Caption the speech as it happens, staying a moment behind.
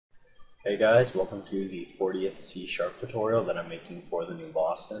Hey guys, welcome to the 40th C# tutorial that I'm making for the new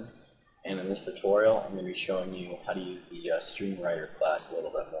Boston. And in this tutorial, I'm going to be showing you how to use the StreamWriter class a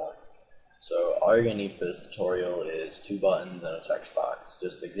little bit more. So all you're going to need for this tutorial is two buttons and a text box,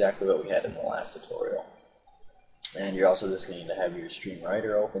 just exactly what we had in the last tutorial. And you're also just going to need to have your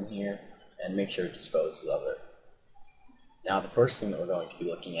StreamWriter open here and make sure it disposes of it. Now the first thing that we're going to be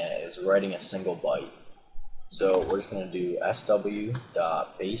looking at is writing a single byte. So we're just going to do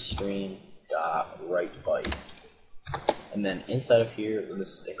sw.basestream.writeByte. And then inside of here,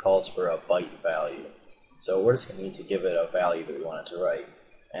 it calls for a byte value. So we're just going to need to give it a value that we want it to write.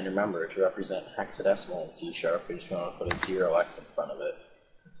 And remember, to represent hexadecimal in C#, we're just going to put a 0x in front of it.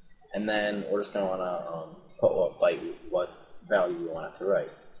 And then we're just going to want to put what value we want it to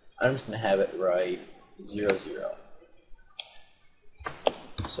write. I'm just going to have it write 00.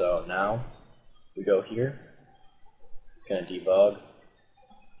 So now we go here. Going to debug,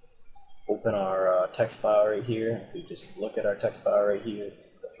 open our text file right here. If we just look at our text file right here,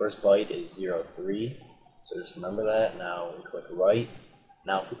 the first byte is 03, so just remember that. Now we click write.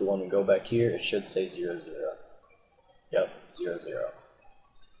 Now when we go back here, it should say 00. Yep, 00.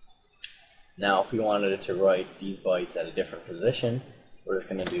 Now if we wanted it to write these bytes at a different position, we're just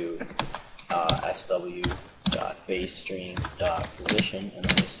going to do sw.basestream.position and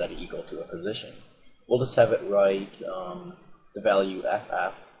then just set it equal to a position. We'll just have it write the value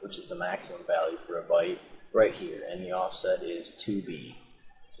ff, which is the maximum value for a byte, right here, and the offset is 2b.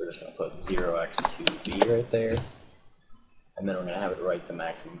 So we're just going to put 0x2b right there, and then we're going to have it write the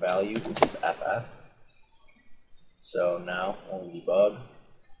maximum value, which is ff. So now, when we debug,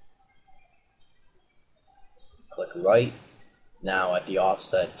 click write. Now at the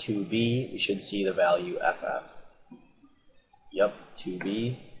offset 2b, we should see the value ff. Yep,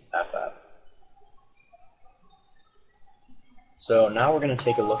 2b, ff. So now we're going to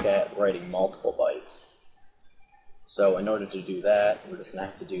take a look at writing multiple bytes. So in order to do that, we're just going to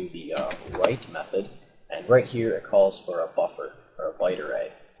have to do the write method. And right here it calls for a buffer, or a byte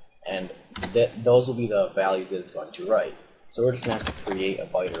array. And those will be the values that it's going to write. So we're just going to have to create a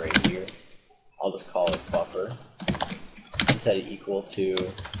byte array here. I'll just call it buffer and set it equal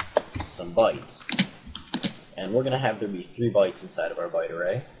to some bytes. And we're going to have there be 3 bytes inside of our byte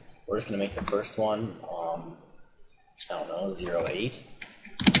array. We're just going to make the first one I don't know, 08,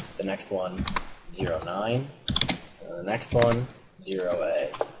 the next one 09, and the next one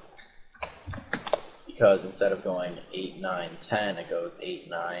 0A. Because instead of going 8, 9, 10, it goes 8,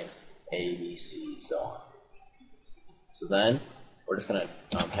 9, A, B, C, so on. So then, we're just going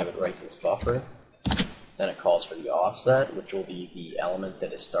to have it write this buffer. Then it calls for the offset, which will be the element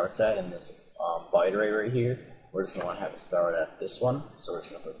that it starts at in this byte array right here. We're just going to want to have it start at this one, so we're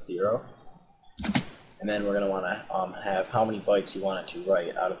just going to put 0. And then we're going to want to have how many bytes you want it to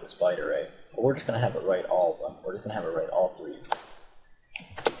write out of this byte array. But we're just going to have it write all of them. We're just going to have it write all 3.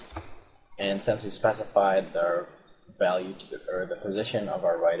 And since we specified the value or the position of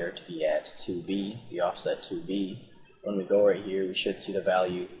our writer to be at 2b, the offset 2b, when we go right here, we should see the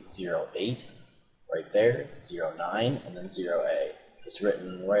values 08 right there, 09, and then 0a. It's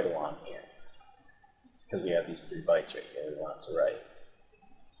written right along here because we have these 3 bytes right here we want it to write.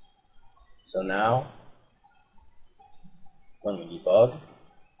 So now, when we debug,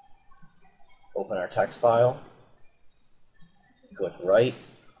 open our text file, click write,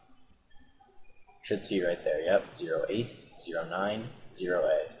 should see right there, yep, 08, 09,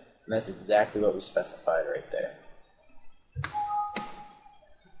 0A. And that's exactly what we specified right there.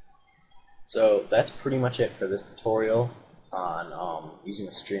 So that's pretty much it for this tutorial on using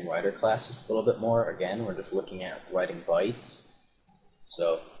the StreamWriter class just a little bit more. Again, we're just looking at writing bytes.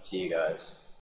 So, see you guys.